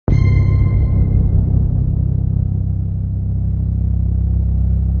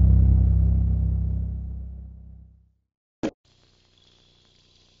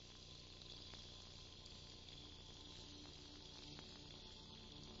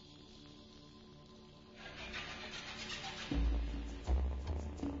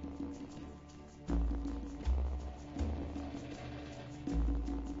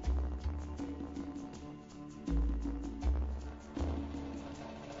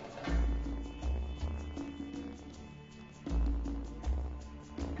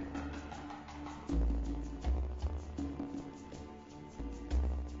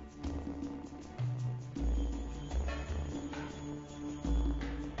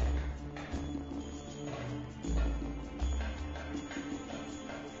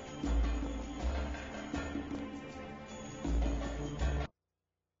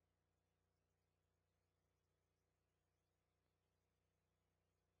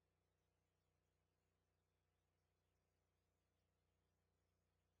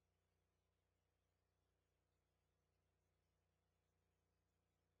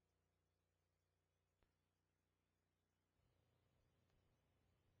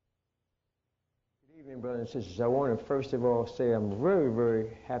Evening, brothers and sisters. I want to first of all say I'm very,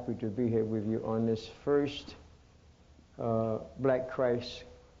 very happy to be here with you on this first Black Christ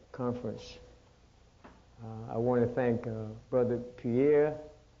conference. I want to thank Brother Pierre,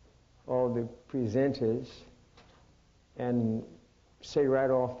 all the presenters, and say right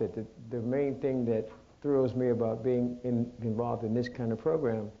off that the main thing that thrills me about being involved in this kind of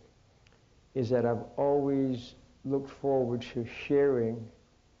program is that I've always looked forward to sharing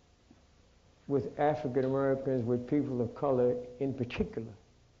with African Americans, with people of color in particular.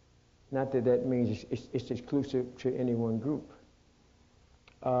 Not that that means it's exclusive to any one group.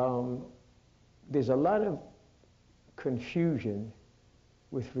 There's a lot of confusion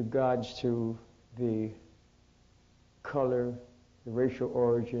with regards to the color, the racial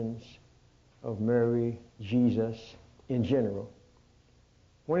origins of Mary, Jesus in general.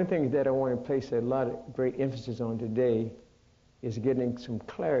 One of the things that I want to place a lot of great emphasis on today is getting some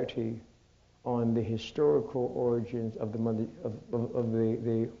clarity on the historical origins of the Mother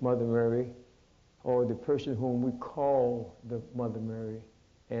Mary, or the person whom we call the Mother Mary,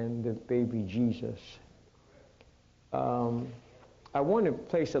 and the baby Jesus. I want to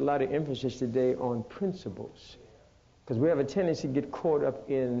place a lot of emphasis today on principles, because we have a tendency to get caught up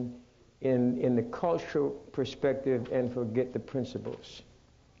in the cultural perspective and forget the principles.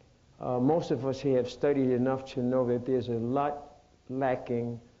 Most of us here have studied enough to know that there's a lot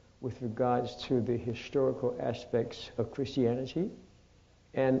lacking with regards to the historical aspects of Christianity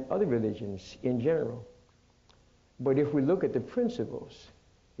and other religions in general. But if we look at the principles,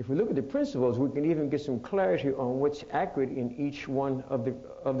 we can even get some clarity on what's accurate in each one of the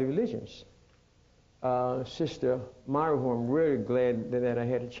religions. Sister Myra, who I'm really glad that I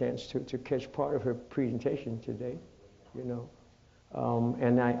had a chance to catch part of her presentation today, you know.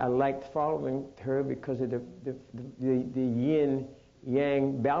 And I liked following her because of the yin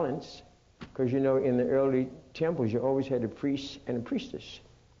yang balance, because you know in the early temples you always had a priest and a priestess,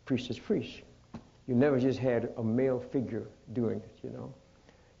 priest. You never just had a male figure doing it, you know.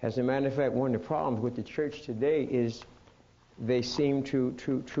 As a matter of fact, one of the problems with the church today is they seem to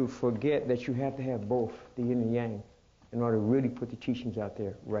forget that you have to have both the yin and yang in order to really put the teachings out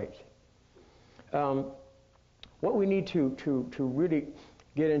there right. What we need to really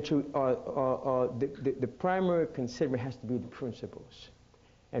get into the primary consideration has to be the principles.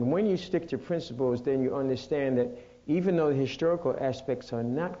 And when you stick to principles, then you understand that even though the historical aspects are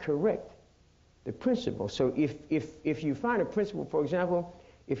not correct, the principles. So if you find a principle, for example,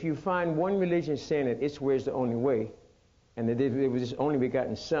 if you find one religion saying that its way is the only way, and that it was this only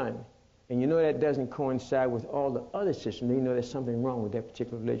begotten Son, and you know that doesn't coincide with all the other systems, then you know there's something wrong with that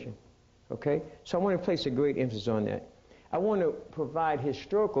particular religion. Okay? So I want to place a great emphasis on that. I want to provide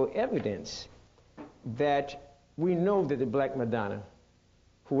historical evidence that we know that the Black Madonna,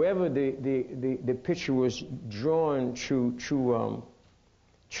 whoever the picture was drawn to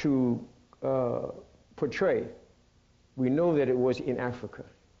portray, we know that it was in Africa.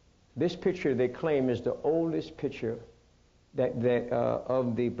 This picture, they claim, is the oldest picture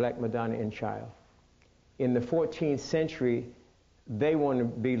of the Black Madonna in child. In the 14th century, they want to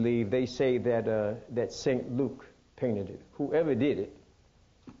believe, they say that St. Luke painted it. Whoever did it,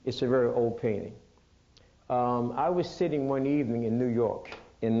 it's a very old painting. I was sitting one evening in New York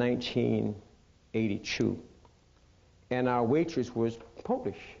in 1982, and our waitress was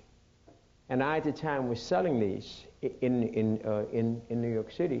Polish, and I at the time was selling these in New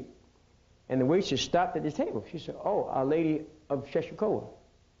York City, and the waitress stopped at the table. She said, "Oh, Our Lady of Sheshikoa,"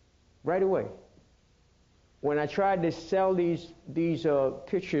 right away. When I tried to sell these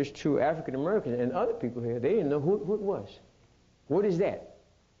pictures to African Americans and other people here, they didn't know who it was. What is that?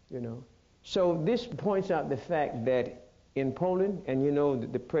 You know. So this points out the fact that in Poland, and you know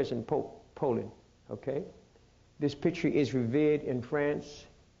the present Pope Poland, okay, this picture is revered in France,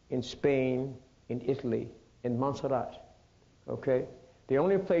 in Spain, in Italy, in Montserrat, okay. The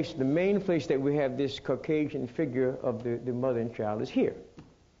main place that we have this Caucasian figure of the mother and child is here,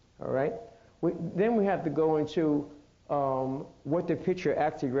 all right. Then we have to go into what the picture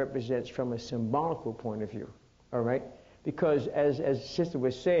actually represents from a symbolical point of view, all right? Because as Sister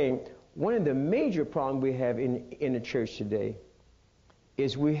was saying, one of the major problems we have in the church today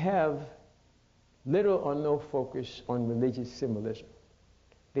is we have little or no focus on religious symbolism.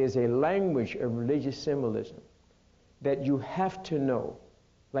 There's a language of religious symbolism that you have to know,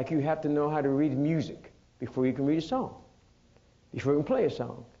 like you have to know how to read music before you can read a song, before you can play a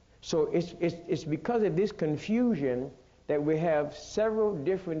song. So it's because of this confusion that we have several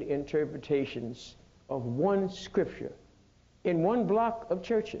different interpretations of one scripture in one block of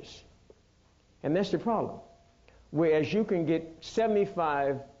churches. And that's the problem. Whereas you can get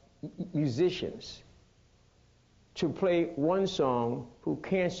 75 musicians to play one song who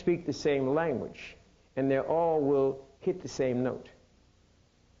can't speak the same language, and they all will hit the same note.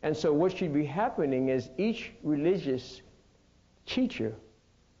 And so what should be happening is each religious teacher,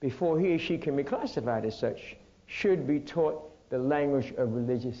 before he or she can be classified as such, should be taught the language of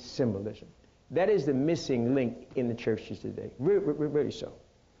religious symbolism. That is the missing link in the churches today, really so.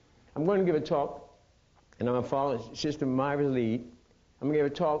 I'm going to give a talk, and I'm going to follow Sister Myra's lead. I'm going to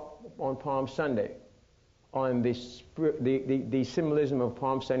give a talk on Palm Sunday, on the symbolism of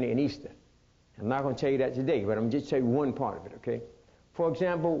Palm Sunday and Easter. I'm not going to tell you that today, but I'm just tell you one part of it, okay? For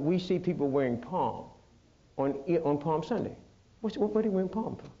example, we see people wearing palm on Palm Sunday. What are they wearing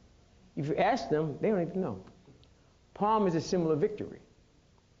palm for? If you ask them, they don't even know. Palm is a symbol of victory.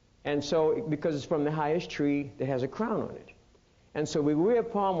 And so, because it's from the highest tree that has a crown on it. And so we wear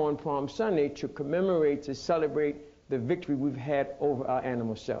palm on Palm Sunday to commemorate, to celebrate the victory we've had over our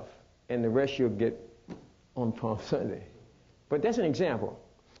animal self. And the rest you'll get on Palm Sunday. But that's an example.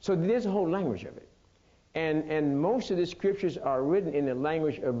 So there's a whole language of it. And most of the scriptures are written in the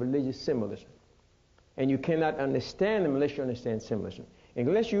language of religious symbolism. And you cannot understand them unless you understand symbolism.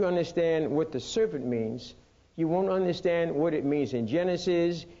 Unless you understand what the serpent means, you won't understand what it means in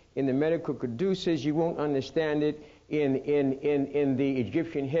Genesis, in the medical caduceus. You won't understand it in the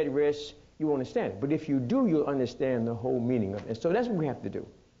Egyptian headdress. You won't understand it. But if you do, you'll understand the whole meaning of it. And so that's what we have to do.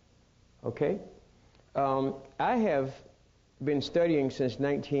 Okay? I have been studying since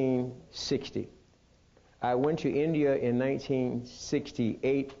 1960. I went to India in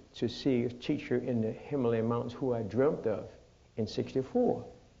 1968 to see a teacher in the Himalayan mountains who I dreamt of in 64.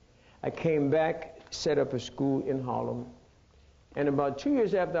 I came back, set up a school in Harlem, and about 2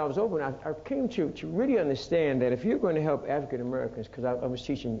 years after I was open, I came to really understand that if you're going to help African Americans, because I was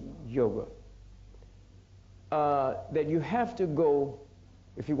teaching yoga, that you have to go,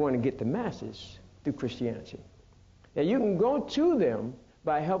 if you want to get the masses, through Christianity. Now you can go to them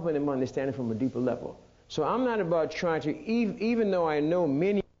by helping them understand it from a deeper level. So I'm not about trying to, even though I know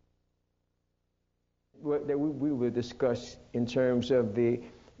many that we will discuss in terms of the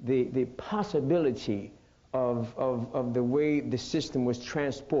possibility of the way the system was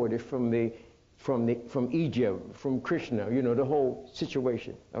transported from Egypt, from Krishna, you know, the whole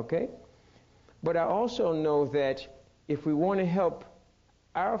situation, okay? But I also know that if we want to help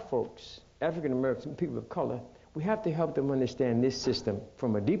our folks, African Americans, people of color, we have to help them understand this system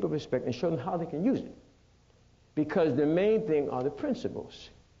from a deeper perspective and show them how they can use it. Because the main thing are the principles.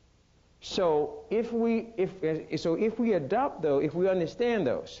 So if we adopt those, if we understand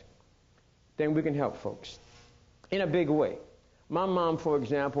those, then we can help folks in a big way. My mom, for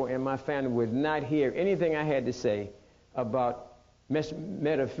example, and my family would not hear anything I had to say about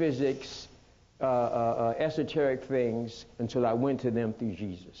metaphysics, esoteric things until I went to them through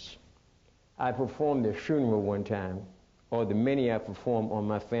Jesus. I performed their funeral one time, or the many I performed on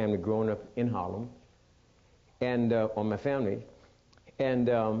my family growing up in Harlem, and on my family. And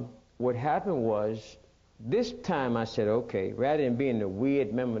what happened was, this time I said, okay, rather than being the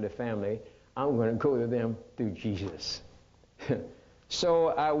weird member of the family, I'm going to go to them through Jesus. So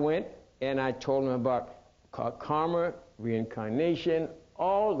I went and I told them about karma, reincarnation,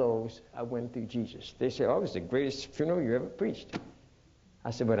 all those. I went through Jesus. They said, oh, it's the greatest funeral you ever preached. I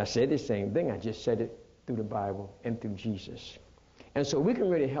said, but I said the same thing. I just said it through the Bible and through Jesus. And so we can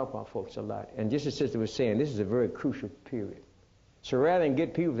really help our folks a lot. And just as Sister was saying, this is a very crucial period. So rather than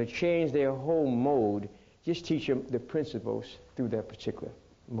get people to change their whole mode, just teach them the principles through that particular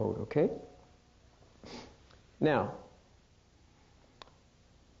mode, okay? Now,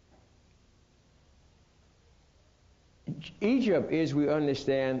 Egypt is, we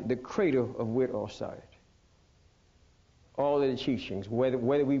understand, the cradle of where it all started. All of the teachings, whether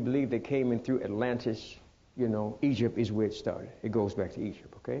we believe they came in through Atlantis, you know, Egypt is where it started. It goes back to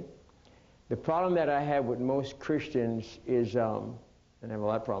Egypt, okay? The problem that I have with most Christians is, and I have a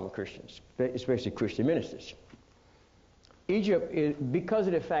lot of problem with Christians, especially Christian ministers. Egypt is, because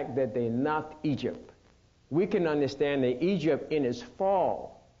of the fact that they knocked Egypt, we can understand that Egypt in its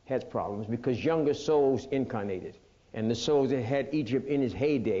fall has problems because younger souls incarnated. And the souls that had Egypt in its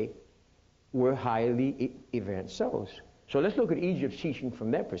heyday were highly advanced souls. So let's look at Egypt's teaching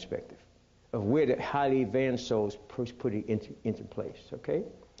from that perspective, of where the highly advanced souls put it into place, okay?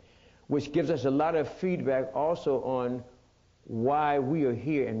 Which gives us a lot of feedback also on why we are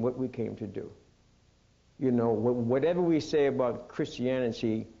here and what we came to do. You know, whatever we say about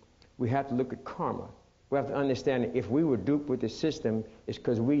Christianity, we have to look at karma. We have to understand that if we were duped with the system, it's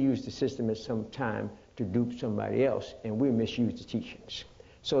because we used the system at some time to dupe somebody else, and we misused the teachings.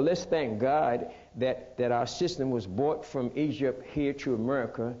 So let's thank God that our system was brought from Egypt here to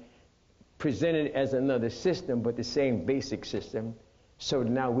America presented as another system, but the same basic system, so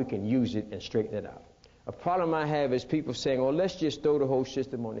now we can use it and straighten it out. A problem I have is people saying, oh, let's just throw the whole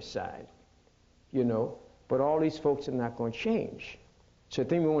system on the side, you know, but all these folks are not going to change. So the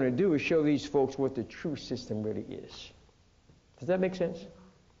thing we want to do is show these folks what the true system really is. Does that make sense?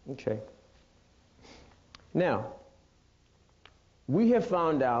 Okay. Now, we have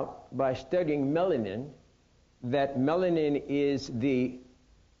found out by studying melanin that melanin is the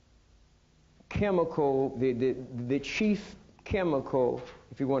chemical, the chief chemical,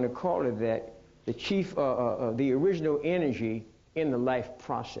 if you want to call it that, the chief, the original energy in the life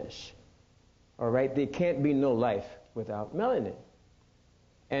process. All right? There can't be no life without melanin.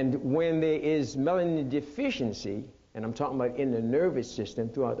 And when there is melanin deficiency, and I'm talking about in the nervous system,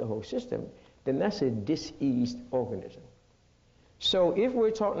 throughout the whole system, then that's a diseased organism. So if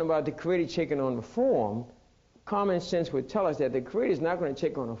we're talking about the Creator taking on the form, common sense would tell us that the Creator is not going to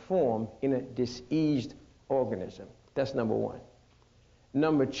take on a form in a diseased organism. That's number one.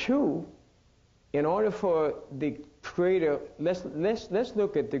 Number two, in order for the Creator, let's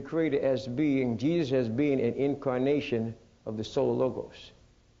look at the Creator as being, Jesus as being an incarnation of the Solar Logos.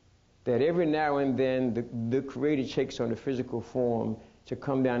 That every now and then the Creator takes on a physical form to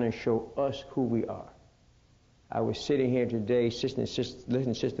come down and show us who we are. I was sitting here today listening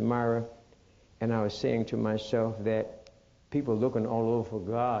to Sister Myra, and I was saying to myself that people are looking all over for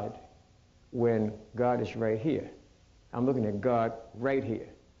God when God is right here. I'm looking at God right here,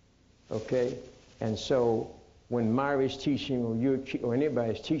 okay? And so when Myra is teaching or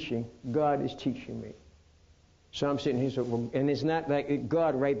anybody is teaching, God is teaching me. So I'm sitting here, and it's not like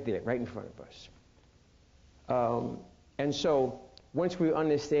God right there, right in front of us. And so once we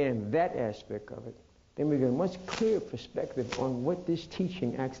understand that aspect of it, then we get a much clearer perspective on what this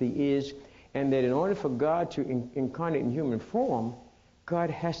teaching actually is, and that in order for God to incarnate in human form, God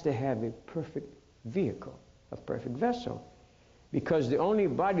has to have a perfect vehicle, a perfect vessel. Because the only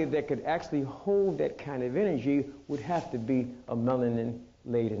body that could actually hold that kind of energy would have to be a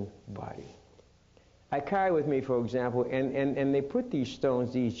melanin-laden body. I carry with me, for example, and they put these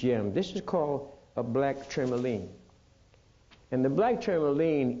stones, these gems. This is called a black tourmaline. And the black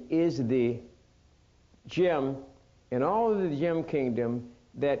tourmaline is the gem in all of the gem kingdom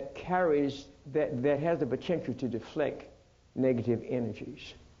that carries, that has the potential to deflect negative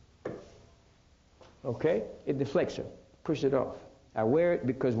energies. Okay? It deflects them. Push it off. I wear it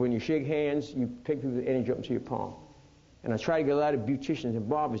because when you shake hands, you pick people's energy up into your palm. And I try to get a lot of beauticians and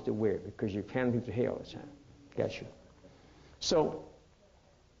barbers to wear it because you're handling people's hair all the time. Gotcha. So,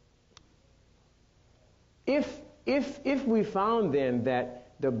 if we found then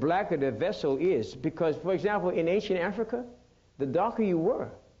that the blacker the vessel is, because, for example, in ancient Africa, the darker you were,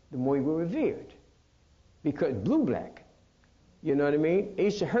 the more you were revered. Because blue-black. You know what I mean? It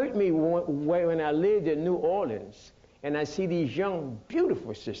used to hurt me when I lived in New Orleans, and I see these young,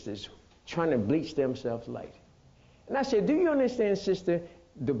 beautiful sisters trying to bleach themselves light. And I said, do you understand, sister,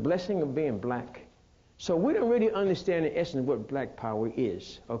 the blessing of being black? So we don't really understand in essence what black power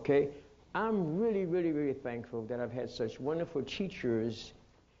is, okay? I'm really, really, really thankful that I've had such wonderful teachers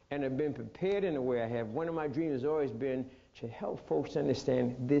and have been prepared in the way I have. One of my dreams has always been to help folks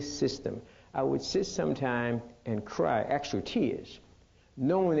understand this system. I would sit sometime and cry, actual tears,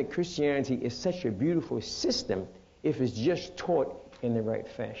 knowing that Christianity is such a beautiful system if it's just taught in the right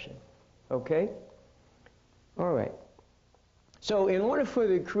fashion. Okay? All right. So in order for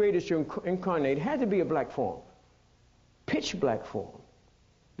the Creator to incarnate, it had to be a black form, pitch black form,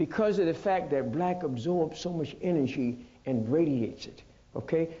 because of the fact that black absorbs so much energy and radiates it.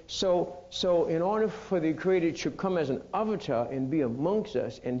 Okay? So in order for the Creator to come as an avatar and be amongst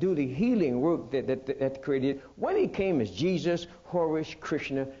us and do the healing work that the Creator did, whether He came as Jesus, Horus,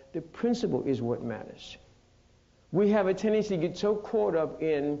 Krishna, the principle is what matters. We have a tendency to get so caught up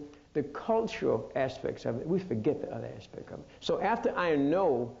in the cultural aspects of it, we forget the other aspect of it. So after I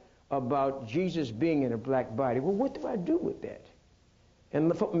know about Jesus being in a black body, well, what do I do with that?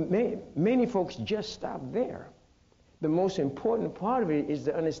 And many folks just stop there. The most important part of it is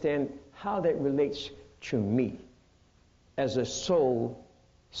to understand how that relates to me as a soul,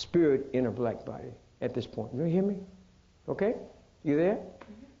 spirit in a black body at this point. You hear me? Okay? You there?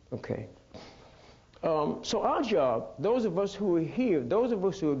 Okay. So our job, those of us who are here, those of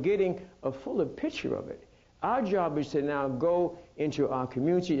us who are getting a fuller picture of it, our job is to now go into our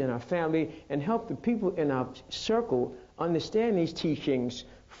community and our family and help the people in our circle understand these teachings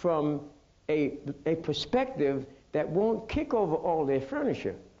from a perspective that won't kick over all their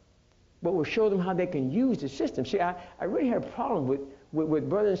furniture, but will show them how they can use the system. See, I really have a problem with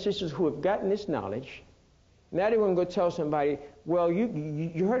brothers and sisters who have gotten this knowledge. Now they want to go tell somebody, well,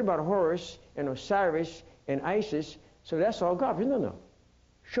 you heard about Horus and Osiris and Isis, so that's all God. No, no.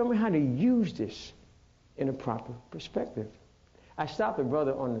 Show me how to use this in a proper perspective. I stopped a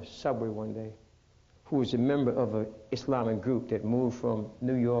brother on the subway one day who was a member of an Islamic group that moved from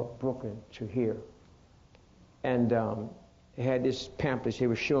New York, Brooklyn to here. And he had this pamphlet. He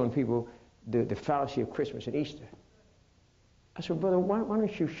was showing people the fallacy of Christmas and Easter. I said, brother, why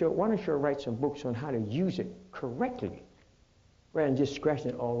don't you write some books on how to use it correctly, rather than just scratching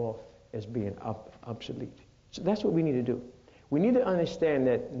it all off as being obsolete. So that's what we need to do. We need to understand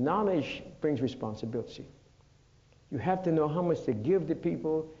that knowledge brings responsibility. You have to know how much to give to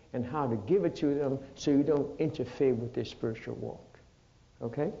people and how to give it to them so you don't interfere with their spiritual walk.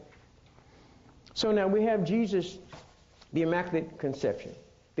 Okay? So now we have Jesus, the Immaculate Conception.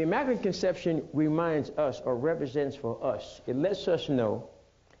 The Immaculate Conception reminds us or represents for us, it lets us know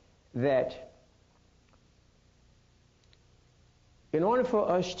that in order for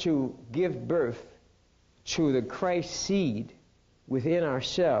us to give birth to the Christ seed within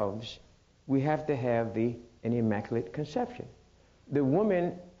ourselves, we have to have an Immaculate Conception. The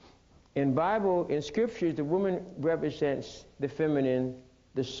woman, in Bible, in Scriptures, the woman represents the feminine,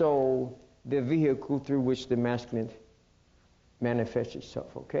 the soul, the vehicle through which the masculine manifests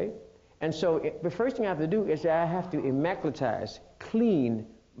itself, okay? And so the first thing I have to do is I have to immaculatize, clean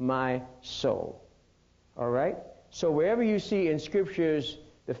my soul, all right? So wherever you see in Scriptures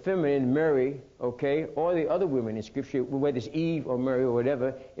the feminine, Mary, okay, or the other women in Scripture, whether it's Eve or Mary or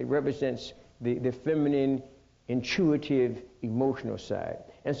whatever, it represents the feminine, intuitive, emotional side.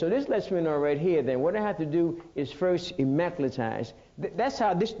 And so this lets me know right here, then, what I have to do is first immaculatize. That's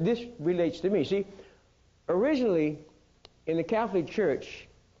how this relates to me. See, originally, in the Catholic Church,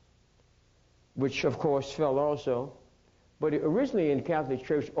 which of course fell also, but originally in the Catholic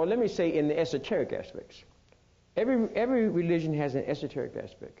Church, or let me say in the esoteric aspects, every religion has an esoteric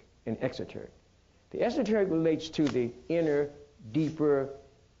aspect, an exoteric. The esoteric relates to the inner, deeper,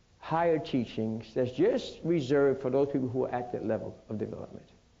 higher teachings that's just reserved for those people who are at that level of development.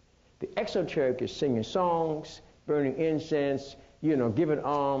 The exoteric is singing songs, burning incense, giving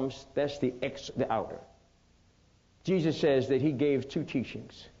alms. That's the outer. Jesus says that he gave two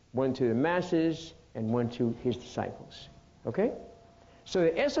teachings, one to the masses and one to his disciples. Okay? So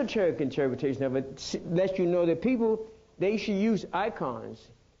the esoteric interpretation of it lets you know that people, they should use icons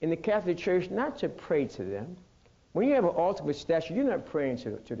in the Catholic Church not to pray to them. When you have an altar with statue, you're not praying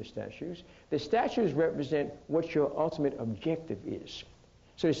to the statues. The statues represent what your ultimate objective is.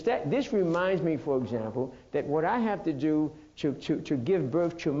 So this reminds me, for example, that what I have to do to give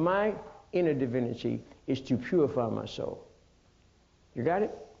birth to my inner divinity is to purify my soul. You got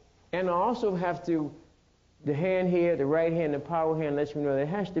it? And I also have to, the hand here, the right hand, the power hand lets me know that it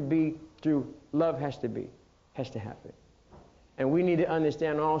has to be through love, has to happen. And we need to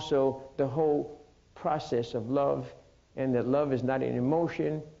understand also the whole process of love, and that love is not an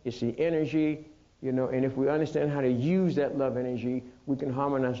emotion, it's the energy, and if we understand how to use that love energy, we can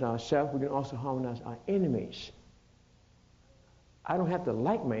harmonize ourselves, we can also harmonize our enemies. I don't have to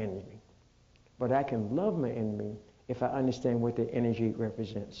like my enemy, but I can love my enemy if I understand what the energy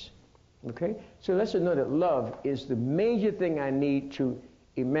represents. Okay? So let's know that love is the major thing I need to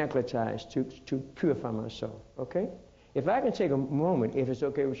immaculatize, to purify my soul. Okay? If I can take a moment, if it's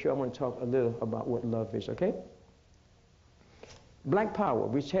okay with you, I want to talk a little about what love is, okay? Black power.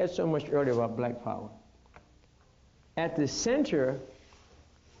 We said so much earlier about black power. At the center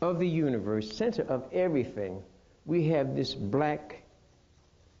of the universe, center of everything, we have this black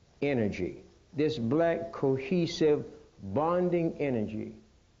energy, this black cohesive bonding energy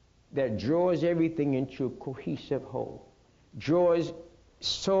that draws everything into a cohesive whole, draws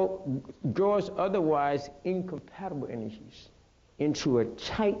otherwise incompatible energies into a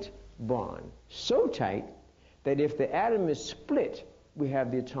tight bond, so tight that if the atom is split, we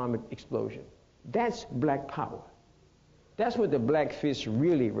have the atomic explosion. That's black power. That's what the black fist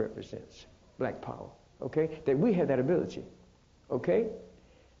really represents, black power, okay? That we have that ability, okay?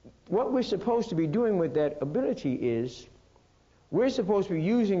 What we're supposed to be doing with that ability is we're supposed to be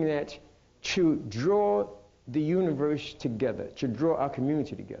using that to draw the universe together, to draw our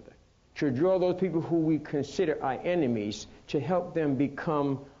community together, to draw those people who we consider our enemies, to help them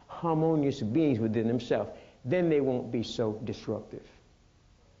become harmonious beings within themselves. Then they won't be so disruptive.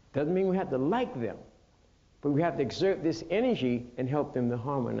 Doesn't mean we have to like them, but we have to exert this energy and help them to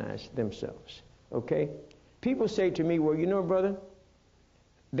harmonize themselves, okay? People say to me, well, brother,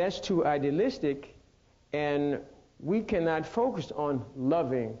 that's too idealistic, and we cannot focus on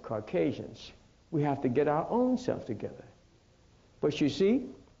loving Caucasians. We have to get our own self together. But you see,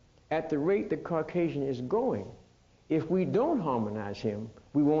 at the rate the Caucasian is going, If we don't harmonize him,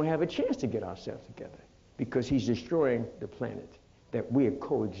 we won't have a chance to get ourselves together because he's destroying the planet that we are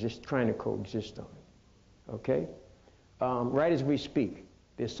trying to coexist on. Okay? Right as we speak,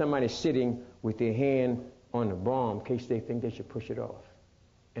 there's somebody sitting with their hand on the bomb in case they think they should push it off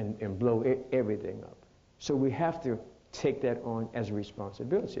and blow everything up. So we have to take that on as a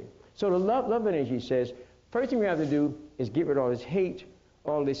responsibility. So the love energy says, first thing we have to do is get rid of all this hate,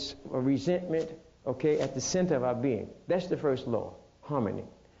 all this resentment, okay, at the center of our being. That's the first law, harmony.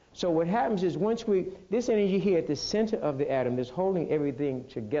 So what happens is once this energy here at the center of the atom that's holding everything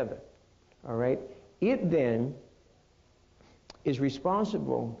together, all right, it then is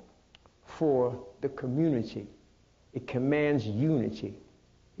responsible for the community. It commands unity.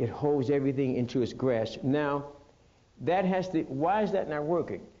 It holds everything into its grasp. Now, why is that not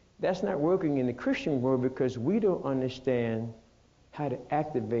working? That's not working in the Christian world because we don't understand how to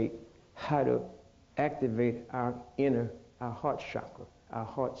activate our heart chakra, our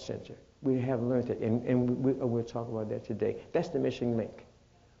heart center. We haven't learned that, and we'll talk about that today. That's the missing link.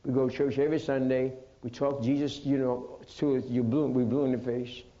 We go to church every Sunday. We talk Jesus, to us. We blue in the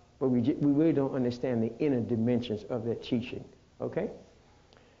face, but we really don't understand the inner dimensions of that teaching. Okay?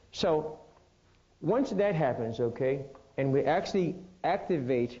 So once that happens, okay, and we actually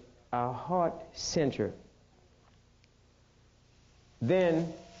activate our heart center,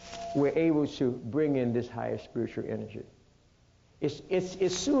 then we're able to bring in this higher spiritual energy.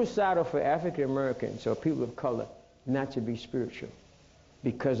 It's suicidal for African Americans or people of color not to be spiritual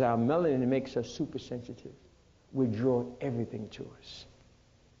because our melanin makes us super sensitive. We draw everything to us.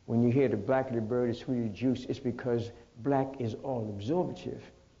 When you hear the black of the bird is sweet as juice, it's because black is all absorptive.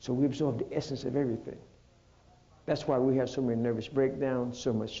 So we absorb the essence of everything. That's why we have so many nervous breakdowns,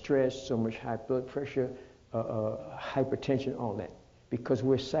 so much stress, so much high blood pressure, hypertension, all that. Because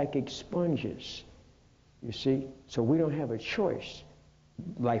we're psychic sponges, you see? So we don't have a choice,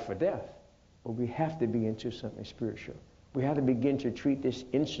 life or death, but we have to be into something spiritual. We have to begin to treat this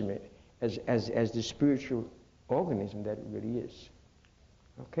instrument as the spiritual organism that it really is.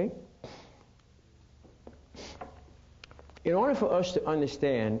 Okay? In order for us to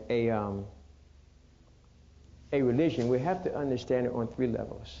understand a religion, we have to understand it on three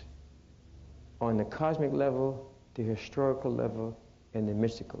levels. On the cosmic level, the historical level, and the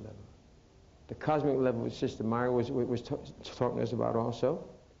mystical level. The cosmic level, which Sister Myra was talking to us about also,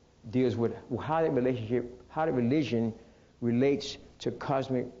 deals with how the religion relates to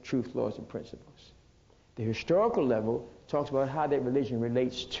cosmic truth, laws, and principles. The historical level talks about how that religion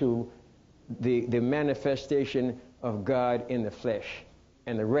relates to the manifestation of God in the flesh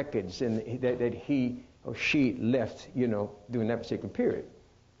and the records that he or she left, during that particular period.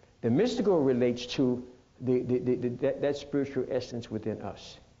 The mystical relates to that spiritual essence within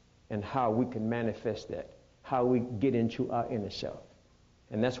us and how we can manifest that, how we get into our inner self.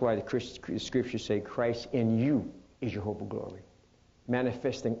 And that's why the scriptures say Christ in you is your hope of glory,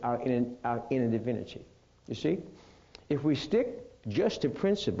 manifesting our inner divinity. You see? If we stick just to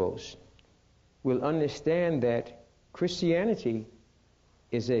principles, we'll understand that Christianity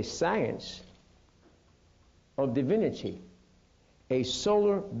is a science of divinity, a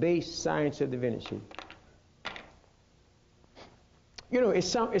solar-based science of divinity.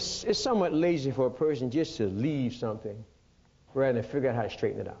 It's somewhat lazy for a person just to leave something rather than figure out how to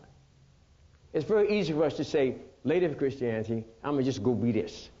straighten it out. It's very easy for us to say, later for Christianity, I'm going to just go be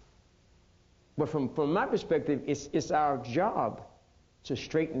this. But from my perspective, it's our job to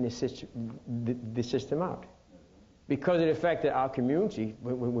straighten the system out. Because of the fact that our community,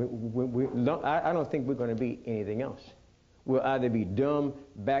 I don't think we're going to be anything else. We'll either be dumb,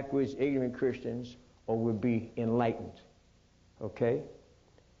 backwards, ignorant Christians, or we'll be enlightened. Okay?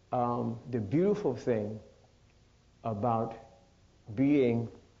 The beautiful thing about being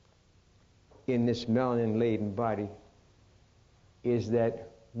in this melanin-laden body is that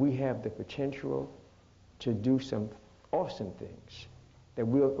we have the potential to do some awesome things that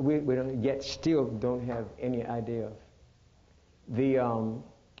we don't, yet still don't have any idea of.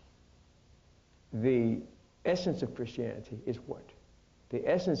 The essence of Christianity is what? The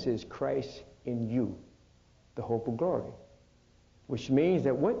essence is Christ in you, the hope of glory. Which means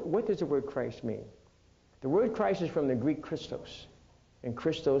that, what does the word Christ mean? The word Christ is from the Greek Christos, and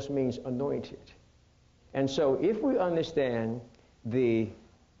Christos means anointed. And so if we understand the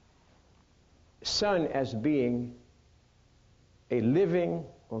Son as being a living,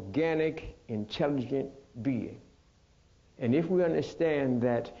 organic, intelligent being, and if we understand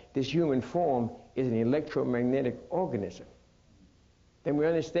that this human form is an electromagnetic organism, then we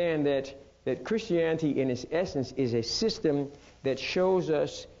understand that Christianity in its essence is a system that shows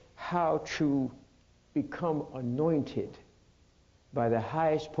us how to become anointed by the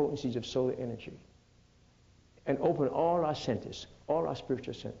highest potencies of solar energy and open all our centers, all our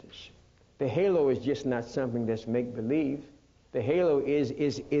spiritual centers. The halo is just not something that's make-believe. The halo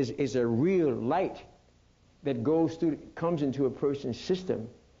is a real light that goes through, comes into a person's system,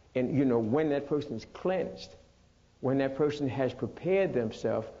 and you know, when that person is cleansed, when that person has prepared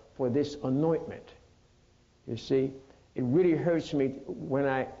themselves for this anointment. You see, it really hurts me when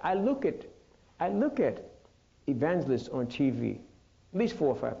I look at evangelists on TV at least 4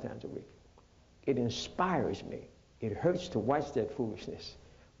 or 5 times a week. It inspires me. It hurts to watch that foolishness,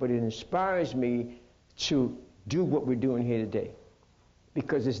 but it inspires me to do what we're doing here today,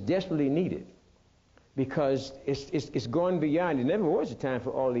 because it's desperately needed, because it's gone beyond. There never was a time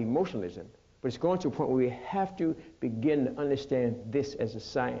for all the emotionalism, but it's gone to a point where we have to begin to understand this as a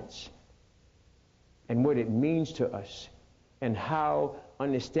science and what it means to us, and how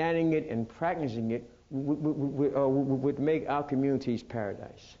understanding it and practicing it would make our communities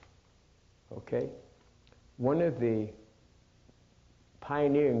paradise. Okay? One of the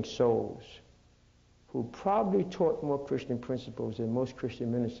pioneering souls who probably taught more Christian principles than most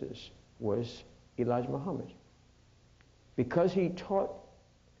Christian ministers was Elijah Muhammad, because he taught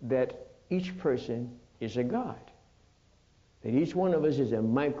that each person is a God, that each one of us is a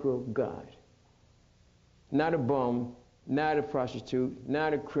micro-God, not a bum, not a prostitute,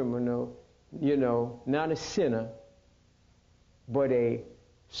 not a criminal, you know, not a sinner, but a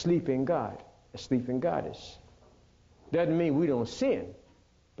sleeping God, a sleeping goddess. Doesn't mean we don't sin,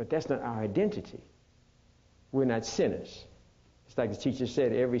 but that's not our identity. We're not sinners. It's like the teacher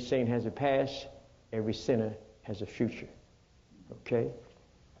said, every saint has a past, every sinner has a future. Okay?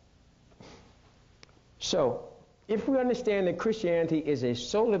 So, if we understand that Christianity is a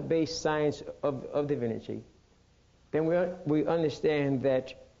solar-based science of divinity, then we understand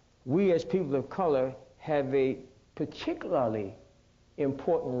that we as people of color have a particularly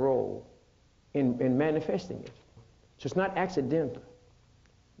important role in manifesting it. So it's not accidental.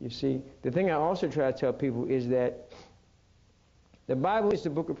 You see, the thing I also try to tell people is that the Bible is the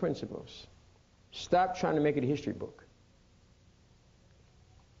book of principles. Stop trying to make it a history book.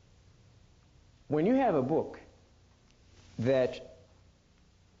 When you have a book that,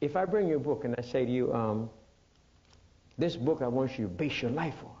 if I bring you a book and I say to you, this book I want you to base your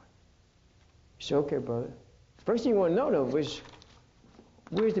life on. You say, okay, brother. First thing you want to know, though, is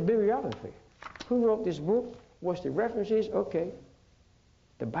where's the bibliography? Who wrote this book? What's the references? Okay.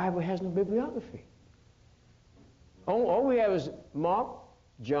 The Bible has no bibliography. All we have is Mark,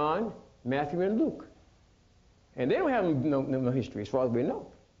 John, Matthew, and Luke. And they don't have no history as far as we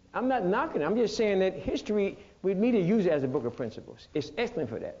know. I'm not knocking it. I'm just saying that history, we need to use it as a book of principles. It's excellent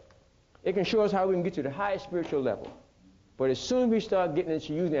for that. It can show us how we can get to the highest spiritual level. But as soon as we start getting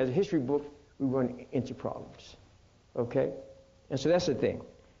into using it as a history book, we run into problems. Okay? And so that's the thing.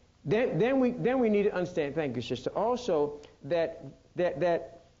 Then we need to understand, thank you, sister, also that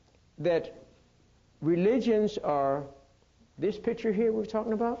religions are, this picture here we're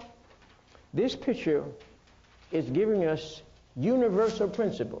talking about, this picture is giving us universal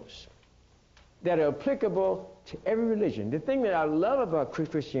principles that are applicable to every religion. The thing that I love about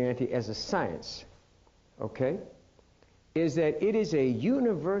Christianity as a science, okay, is that it is a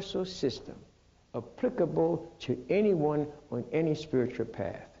universal system applicable to anyone on any spiritual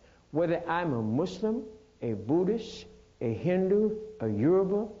path. Whether I'm a Muslim, a Buddhist, a Hindu, a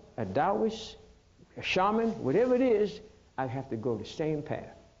Yoruba, a Taoist, a shaman, whatever it is, I have to go the same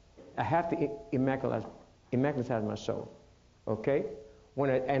path. I have to immaculatize my soul, okay?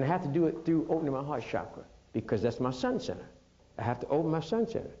 And I have to do it through opening my heart chakra, because that's my sun center. I have to open my sun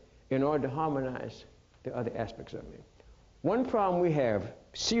center in order to harmonize the other aspects of me. One problem we have,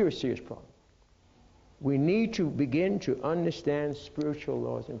 serious problem, we need to begin to understand spiritual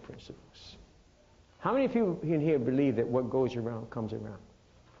laws and principles. How many people in here believe that what goes around comes around?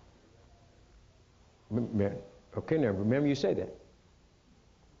 Okay, now remember you said that.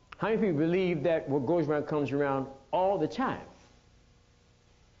 How many people believe that what goes around comes around all the time?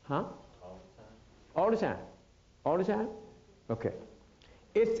 Huh? All the time. All the time? Okay.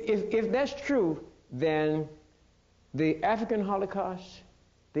 If that's true, then the African Holocaust,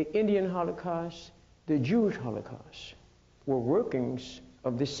 the Indian Holocaust, the Jewish Holocaust were workings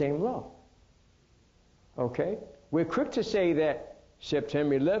of this same law. Okay? We're quick to say that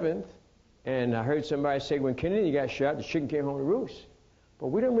September 11th, and I heard somebody say when Kennedy got shot, the chicken came home to roost. But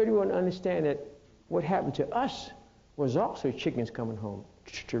we don't really want to understand that what happened to us was also chickens coming home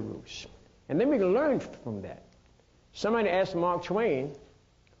to roost. And then we can learn from that. Somebody asked Mark Twain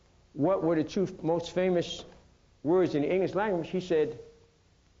what were the two most famous words in the English language. He said,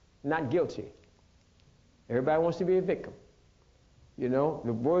 not guilty. Everybody wants to be a victim. You know,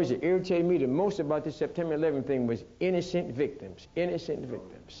 the words that irritated me the most about this September 11th thing was innocent victims, innocent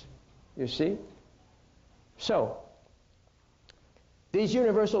victims. You see? So, these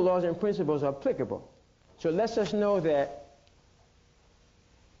universal laws and principles are applicable. So it lets us know that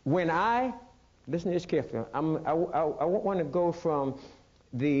when listen to this carefully, I want to go from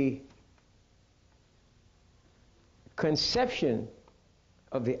the conception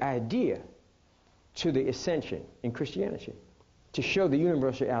of the idea to the ascension in Christianity to show the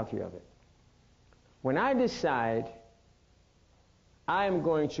universality of it. When I decide I am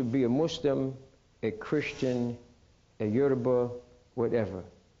going to be a Muslim, a Christian, a Yoruba, whatever,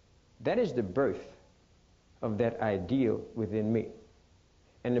 that is the birth of that ideal within me.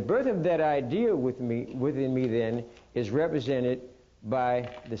 And the birth of that ideal within me then is represented by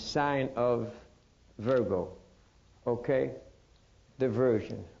the sign of Virgo, okay? The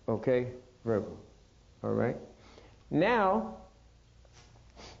Virgin, okay? Virgo, all right? Now,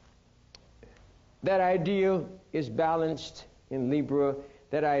 that ideal is balanced in Libra.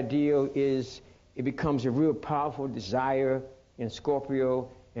 That ideal it becomes a real powerful desire in Scorpio.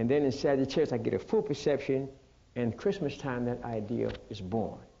 And then in Sagittarius, I get a full perception. And Christmas time, that ideal is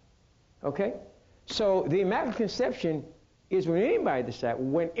born. Okay? So the Immaculate Conception is when anybody decides,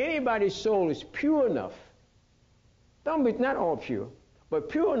 when anybody's soul is pure enough, not all pure, but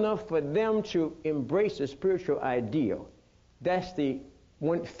pure enough for them to embrace the spiritual ideal. That's the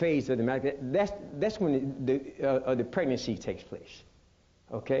one phase of the Immaculate. That's when the pregnancy takes place.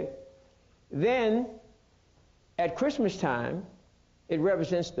 Okay? Then, at Christmas time, it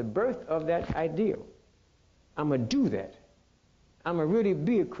represents the birth of that ideal. I'm going to do that. I'm going to really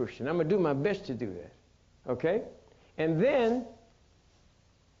be a Christian. I'm going to do my best to do that. Okay? And then,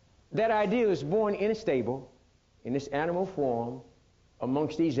 that ideal is born in a stable, in this animal form,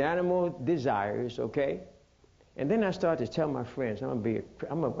 amongst these animal desires, okay? And then I start to tell my friends, I'm going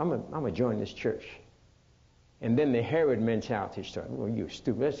to join this church. And then the Herod mentality starts. Well, you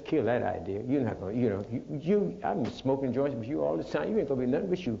stupid. Let's kill that idea. You're not going to, I've been smoking joints with you all the time. You ain't going to be nothing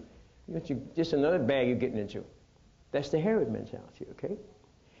but you. Just another bag you're getting into. That's the Herod mentality, okay?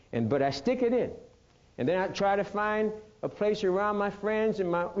 But I stick it in. And then I try to find a place around my friends and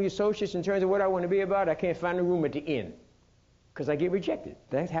my associates in terms of what I want to be about. I can't find a room at the inn because I get rejected.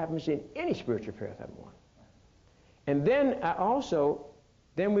 That happens in any spiritual path I'm on. And then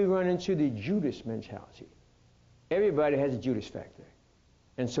then we run into the Judas mentality. Everybody has a Judas factor.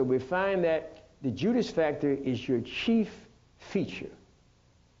 And so we find that the Judas factor is your chief feature,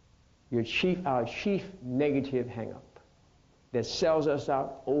 our chief negative hang-up that sells us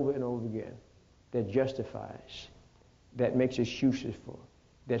out over and over again, that justifies, that makes excuses for,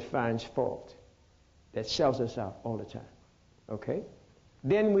 that finds fault, that sells us out all the time. Okay?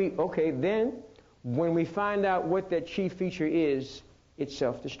 Then when we find out what that chief feature is, it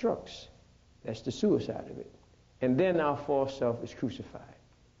self-destructs. That's the suicide of it. And then our false self is crucified.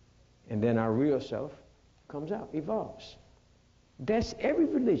 And then our real self comes out, evolves. That's every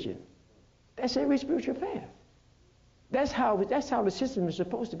religion. That's every spiritual path. That's how the system is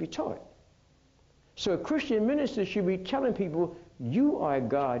supposed to be taught. So a Christian minister should be telling people, you are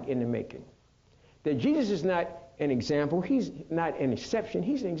God in the making. That Jesus is not an example. He's not an exception.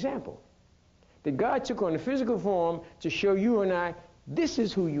 He's an example. That God took on a physical form to show you and I, this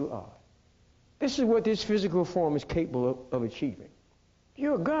is who you are. This is what this physical form is capable of achieving.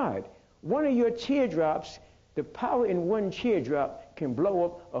 You're God. One of your teardrops, the power in one teardrop can blow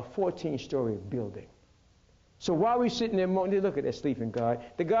up a 14-story building. So while we're sitting there moaning, look at that sleeping God.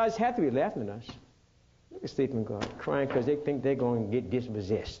 The gods have to be laughing at us. Look at sleeping God, crying because they think they're going to get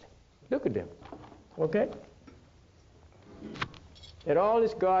dispossessed. Look at them. Okay? That all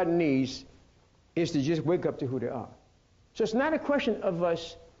this God needs is to just wake up to who they are. So it's not a question of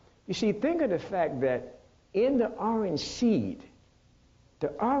us. You see, think of the fact that in the orange seed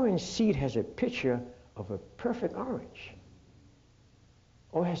has a picture of a perfect orange.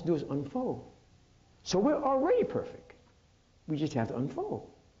 All it has to do is unfold. So we're already perfect. We just have to unfold.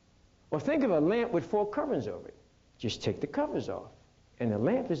 Or think of a lamp with 4 covers over it. Just take the covers off, and the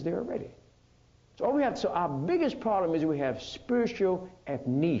lamp is there already. So our biggest problem is we have spiritual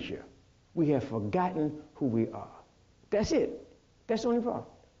amnesia. We have forgotten who we are. That's it. That's the only problem.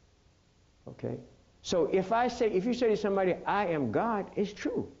 Okay? So if you say to somebody, I am God, it's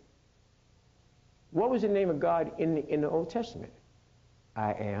true. What was the name of God in the Old Testament?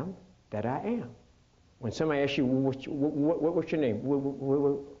 I am that I am. When somebody asks you, what's your name?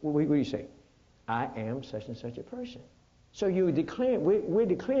 What do you say? I am such and such a person. So we're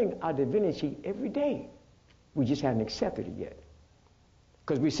declaring our divinity every day. We just haven't accepted it yet.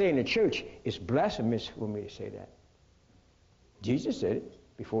 Because we say in the church, it's blasphemous for me to say that. Jesus said it.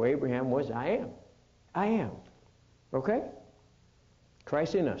 Before Abraham was, I am. I am. Okay?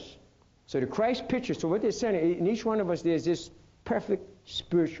 Christ in us. So the Christ picture, so what they're saying, in each one of us, there's this perfect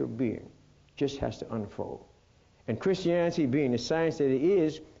spiritual being. Just has to unfold. And Christianity, being the science that it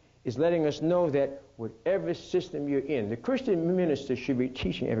is letting us know that whatever system you're in, the Christian minister should be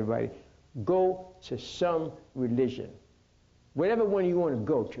teaching everybody, go to some religion. Whatever one you want to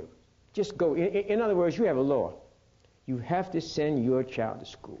go to, just go. In other words, you have a law. You have to send your child to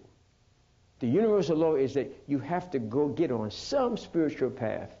school. The universal law is that you have to go get on some spiritual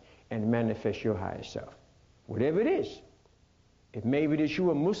path and manifest your higher self. Whatever it is. It may be that you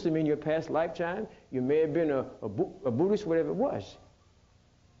were Muslim in your past lifetime. You may have been a Buddhist, whatever it was.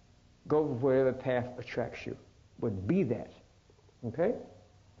 Go wherever path attracts you. But be that. Okay?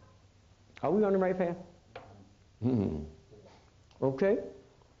 Are we on the right path? Mm-hmm. Okay?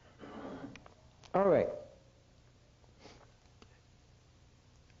 All right.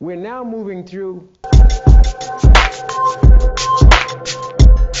 We're now moving through